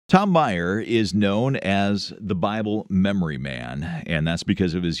Tom Meyer is known as the Bible memory man, and that's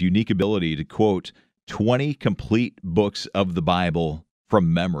because of his unique ability to quote 20 complete books of the Bible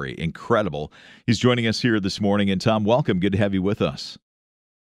from memory. Incredible. He's joining us here this morning. And Tom, welcome. Good to have you with us.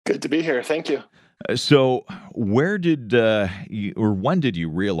 Good to be here. Thank you. So where did when did you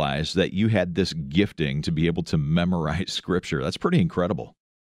realize that you had this gifting to be able to memorize Scripture? That's pretty incredible.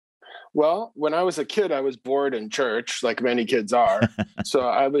 Well, when I was a kid, I was bored in church, like many kids are. So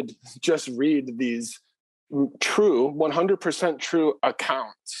I would just read these true, 100% true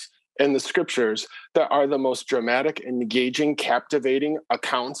accounts in the scriptures that are the most dramatic, engaging, captivating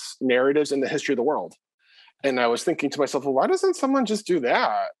accounts, narratives in the history of the world. And I was thinking to myself, well, why doesn't someone just do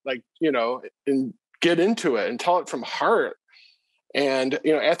that? Like, and get into it and tell it from heart. And,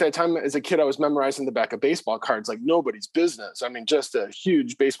 at that time as a kid, I was memorizing the back of baseball cards like nobody's business. I mean, just a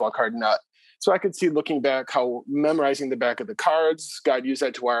huge baseball card nut. So I could see looking back how memorizing the back of the cards, God used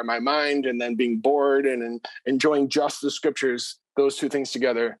that to wire my mind, and then being bored and enjoying just the scriptures, those two things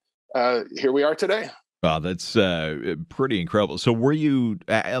together. Here we are today. Wow, that's pretty incredible. So were you,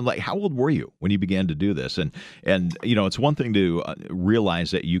 how old were you when you began to do this? And it's one thing to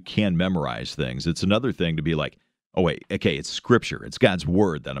realize that you can memorize things. It's another thing to be like, oh, wait, okay, it's Scripture. It's God's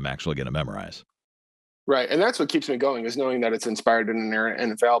Word that I'm actually going to memorize. Right. And that's what keeps me going, is knowing that it's inspired and inerrant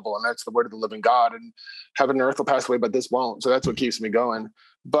and infallible. And that's the Word of the living God. And heaven and earth will pass away, but this won't. So that's what keeps me going.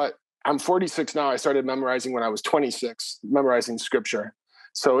 But I'm 46 now. I started memorizing when I was 26, memorizing Scripture.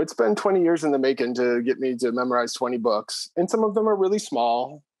 So it's been 20 years in the making to get me to memorize 20 books. And some of them are really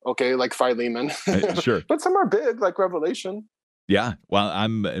small, okay, like Philemon. Sure. But some are big, like Revelation. Yeah, well,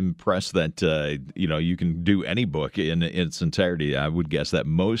 I'm impressed that you can do any book in its entirety. I would guess that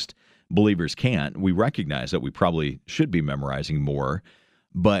most believers can't. We recognize that we probably should be memorizing more,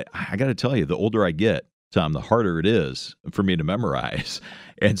 but I got to tell you, the older I get, Tom, the harder it is for me to memorize.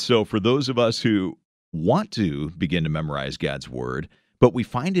 And so, for those of us who want to begin to memorize God's Word, but we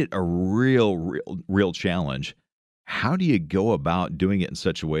find it a real challenge, how do you go about doing it in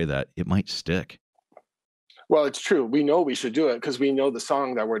such a way that it might stick? Well, it's true. We know we should do it because we know the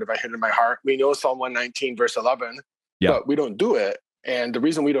song, That Word Have I Hid in My Heart. We know Psalm 119, verse 11, but we don't do it. And the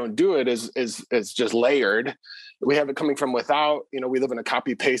reason we don't do it is just layered. We have it coming from without. We live in a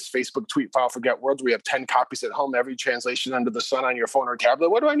copy-paste Facebook tweet file, forget world. We have 10 copies at home, every translation under the sun on your phone or tablet.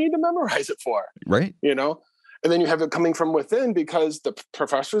 What do I need to memorize it for? Right. And then you have it coming from within because the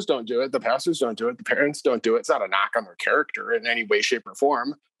professors don't do it, the pastors don't do it, the parents don't do it. It's not a knock on their character in any way, shape, or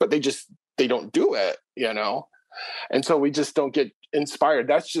form, but they don't do it, And so we just don't get inspired.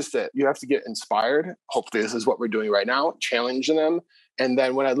 That's just it. You have to get inspired. Hopefully this is what we're doing right now, challenging them. And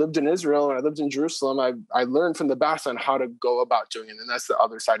then when I lived in Israel and I lived in Jerusalem, I learned from the best on how to go about doing it. And that's the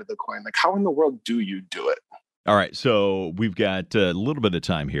other side of the coin. Like, how in the world do you do it? All right, so we've got a little bit of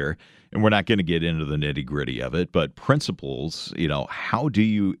time here, and we're not going to get into the nitty-gritty of it, but principles, how do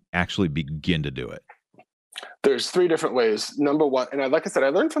you actually begin to do it? There's 3 different ways. Number one, and like I said, I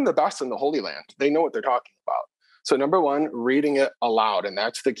learned from the best in the Holy Land. They know what they're talking about. So number one, reading it aloud. And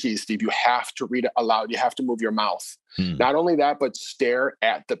that's the key, Steve. You have to read it aloud. You have to move your mouth. Not only that, but stare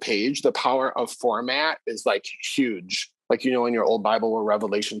at the page. The power of format is like huge. Like, in your old Bible where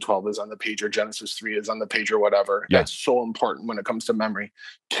Revelation 12 is on the page or Genesis 3 is on the page or whatever. Yeah. That's so important when it comes to memory.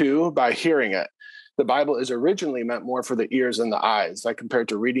 2, by hearing it. The Bible is originally meant more for the ears and the eyes, like compared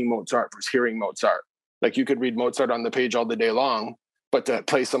to reading Mozart versus hearing Mozart. Like, you could read Mozart on the page all the day long, but to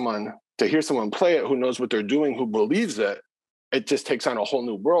hear someone play it who knows what they're doing, who believes it, it just takes on a whole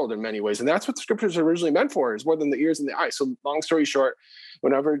new world in many ways. And that's what the scriptures are originally meant for, is more than the ears and the eyes. So long story short,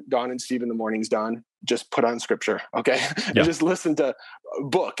 whenever Dawn and Steve in the morning's done, just put on scripture, okay? Yeah. And just listen to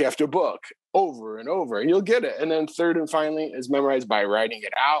book after book over and over, and you'll get it. And then third and finally is memorize by writing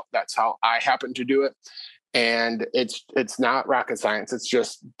it out. That's how I happen to do it. And it's not rocket science. It's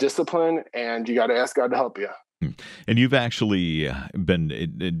just discipline, and you got to ask God to help you. And you've actually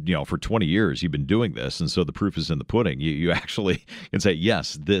been, for 20 years, you've been doing this. And so the proof is in the pudding. You actually can say,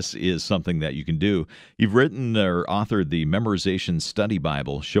 yes, this is something that you can do. You've written or authored the Memorization Study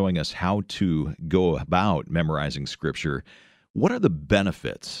Bible, showing us how to go about memorizing Scripture. What are the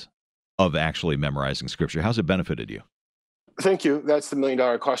benefits of actually memorizing Scripture? How's it benefited you? Thank you. That's the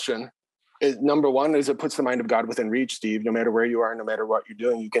million-dollar question. Number one is it puts the mind of God within reach, Steve. No matter where you are, no matter what you're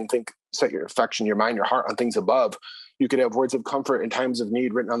doing, you can set your affection, your mind, your heart on things above. You could have words of comfort in times of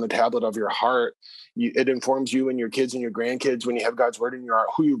need written on the tablet of your heart. It informs you and your kids and your grandkids when you have God's word in your heart,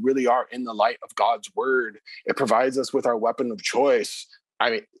 who you really are in the light of God's word. It provides us with our weapon of choice. I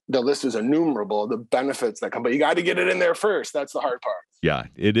mean, the list is innumerable, the benefits that come, but you got to get it in there first. That's the hard part. Yeah,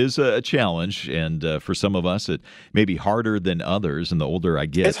 it is a challenge, and for some of us, it may be harder than others. And the older I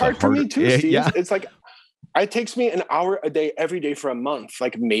It's get, the hard for harder. me too, Steve. Yeah. It's like it takes me an hour a day every day for a month,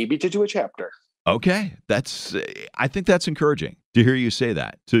 like maybe to do a chapter. Okay, that's. I think that's encouraging to hear you say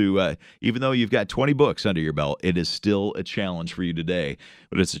that. To even though you've got 20 books under your belt, it is still a challenge for you today.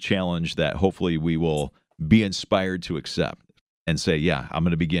 But it's a challenge that hopefully we will be inspired to accept and say, "Yeah, I'm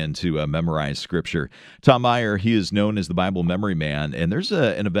going to begin to memorize Scripture." Tom Meyer, he is known as the Bible Memory Man, and there's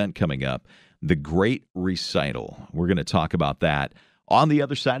an event coming up, the Great Recital. We're going to talk about that on the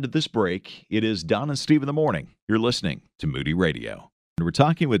other side of this break. It is Don and Steve in the morning. You're listening to Moody Radio. We're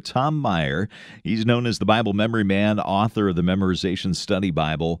talking with Tom Meyer. He's known as the Bible Memory Man, author of the Memorization Study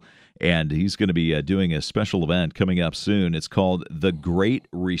Bible, and he's going to be doing a special event coming up soon. It's called The Great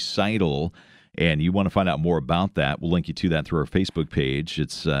Recital, and you want to find out more about that. We'll link you to that through our Facebook page.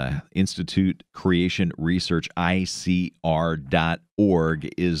 It's Institute Creation Research, ICR.org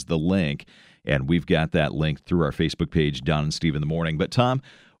is the link, and we've got that link through our Facebook page, Don and Steve in the Morning. But Tom,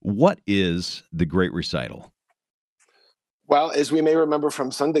 what is The Great Recital? Well, as we may remember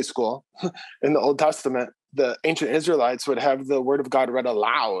from Sunday school in the Old Testament, the ancient Israelites would have the word of God read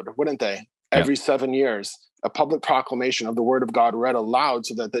aloud, wouldn't they? Every 7 years, a public proclamation of the word of God read aloud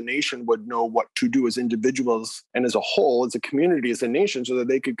so that the nation would know what to do as individuals and as a whole, as a community, as a nation, so that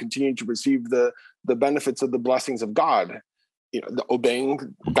they could continue to receive the benefits of the blessings of God.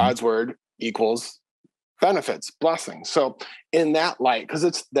 Obeying God's word equals benefits, blessings. So in that light,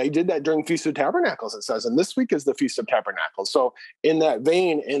 because they did that during Feast of Tabernacles, it says, and this week is the Feast of Tabernacles. So in that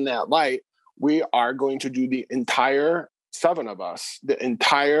vein, in that light, we are going to do the entire, 7 of us, the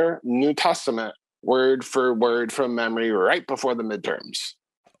entire New Testament, word for word from memory, right before the midterms.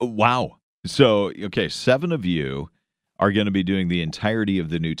 Wow. So, okay, 7 of you are going to be doing the entirety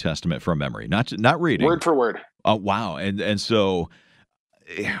of the New Testament from memory, not reading. Word for word. Oh, wow. And so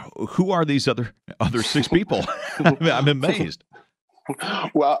who are these other 6 people? I'm amazed.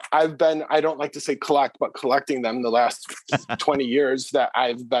 Well, I don't like to say collect, but collecting them the last 20 years that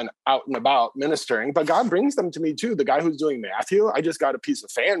I've been out and about ministering, but God brings them to me too. The guy who's doing Matthew, I just got a piece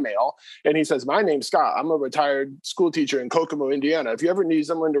of fan mail and he says, "My name's Scott. I'm a retired school teacher in Kokomo, Indiana. If you ever need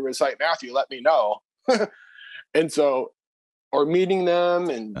someone to recite Matthew, let me know." And so, or meeting them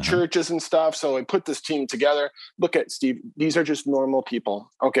in churches and stuff. So I put this team together. Look at Steve. These are just normal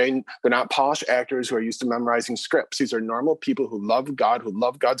people. Okay. They're not polished actors who are used to memorizing scripts. These are normal people who love God, who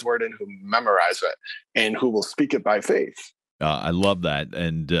love God's word, and who memorize it and who will speak it by faith. I love that.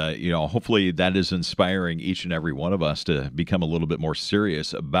 And, hopefully that is inspiring each and every one of us to become a little bit more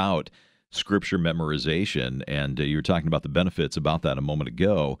serious about Scripture memorization. And you were talking about the benefits about that a moment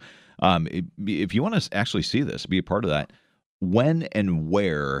ago. If you want to actually see this, be a part of that, when and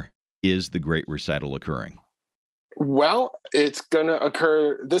where is the Great Recital occurring? Well, it's going to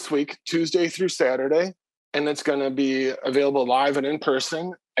occur this week, Tuesday through Saturday, and it's going to be available live and in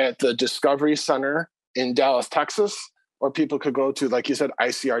person at the Discovery Center in Dallas, Texas, or people could go to, like you said,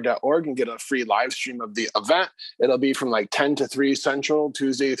 ICR.org and get a free live stream of the event. It'll be from like 10 to 3 Central,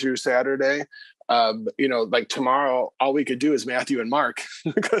 Tuesday through Saturday. Like tomorrow, all we could do is Matthew and Mark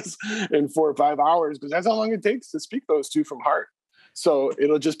because in 4 or 5 hours, because that's how long it takes to speak those 2 from heart. So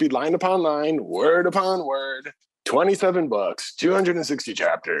it'll just be line upon line, word upon word, 27 books, 260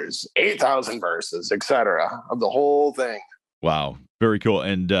 chapters, 8,000 verses, etc. of the whole thing. Wow. Very cool.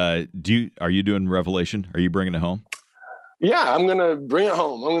 And are you doing Revelation? Are you bringing it home? Yeah, I'm going to bring it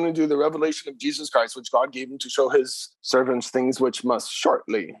home. I'm going to do the revelation of Jesus Christ, which God gave him to show his servants things which must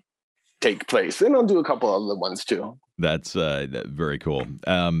shortly take place. And I'll do a couple other ones too. That's very cool.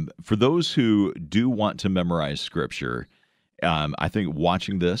 For those who do want to memorize Scripture, I think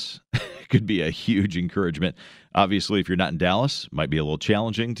watching this could be a huge encouragement. Obviously, if you're not in Dallas, it might be a little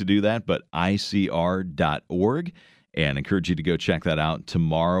challenging to do that, but ICR.org, and encourage you to go check that out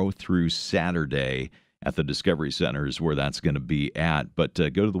tomorrow through Saturday at the Discovery Center is where that's going to be at. But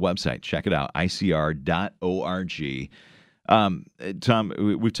go to the website, check it out, ICR.org. Tom,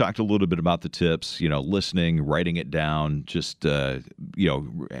 we've talked a little bit about the tips, listening, writing it down, just,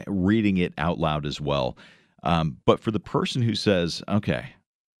 reading it out loud as well. But for the person who says, okay,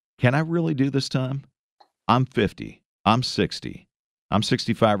 can I really do this, Tom? I'm 50, I'm 60, I'm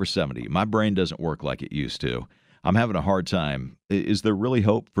 65 or 70. My brain doesn't work like it used to. I'm having a hard time. Is there really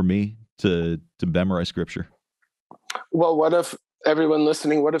hope for me to memorize Scripture? Well, what if everyone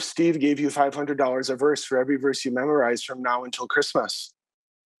listening, what if Steve gave you $500 a verse for every verse you memorize from now until Christmas?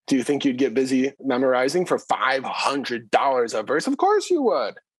 Do you think you'd get busy memorizing for $500 a verse? Of course you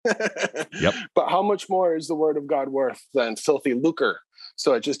would. Yep. But how much more is the word of God worth than filthy lucre?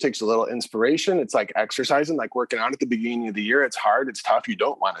 So it just takes a little inspiration. It's like exercising, like working out at the beginning of the year. It's hard. It's tough. You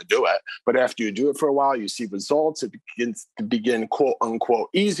don't want to do it. But after you do it for a while, you see results. It begins to begin, quote unquote,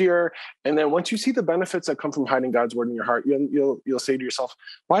 easier. And then once you see the benefits that come from hiding God's word in your heart, you'll say to yourself,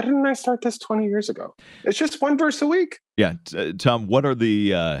 why didn't I start this 20 years ago? It's just one verse a week. Yeah. Tom, what are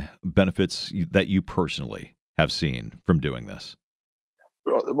the benefits that you personally have seen from doing this?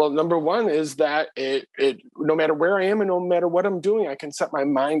 Well, number one is that it no matter where I am and no matter what I'm doing, I can set my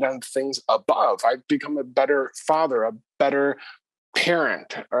mind on things above. I become a better father, a better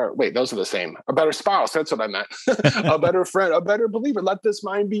parent, or wait, those are the same. A better spouse. That's what I meant. A better friend, a better believer. Let this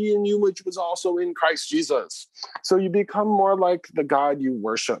mind be in you, which was also in Christ Jesus. So you become more like the God you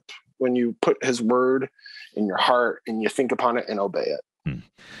worship when you put his word in your heart and you think upon it and obey it.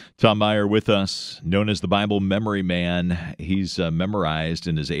 Tom Meyer with us, known as the Bible Memory Man. He's memorized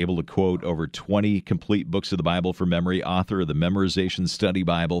and is able to quote over 20 complete books of the Bible from memory, author of the Memorization Study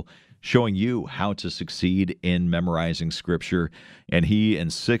Bible, showing you how to succeed in memorizing Scripture. And he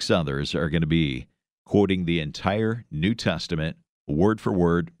and 6 others are going to be quoting the entire New Testament, word for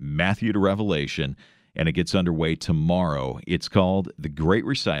word, Matthew to Revelation, and it gets underway tomorrow. It's called The Great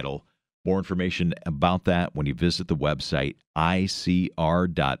Recital. More information about that when you visit the website,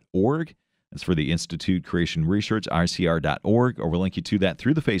 icr.org. That's for the Institute Creation Research, icr.org, or we'll link you to that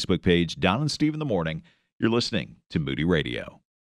through the Facebook page. Don and Steve in the morning. You're listening to Moody Radio.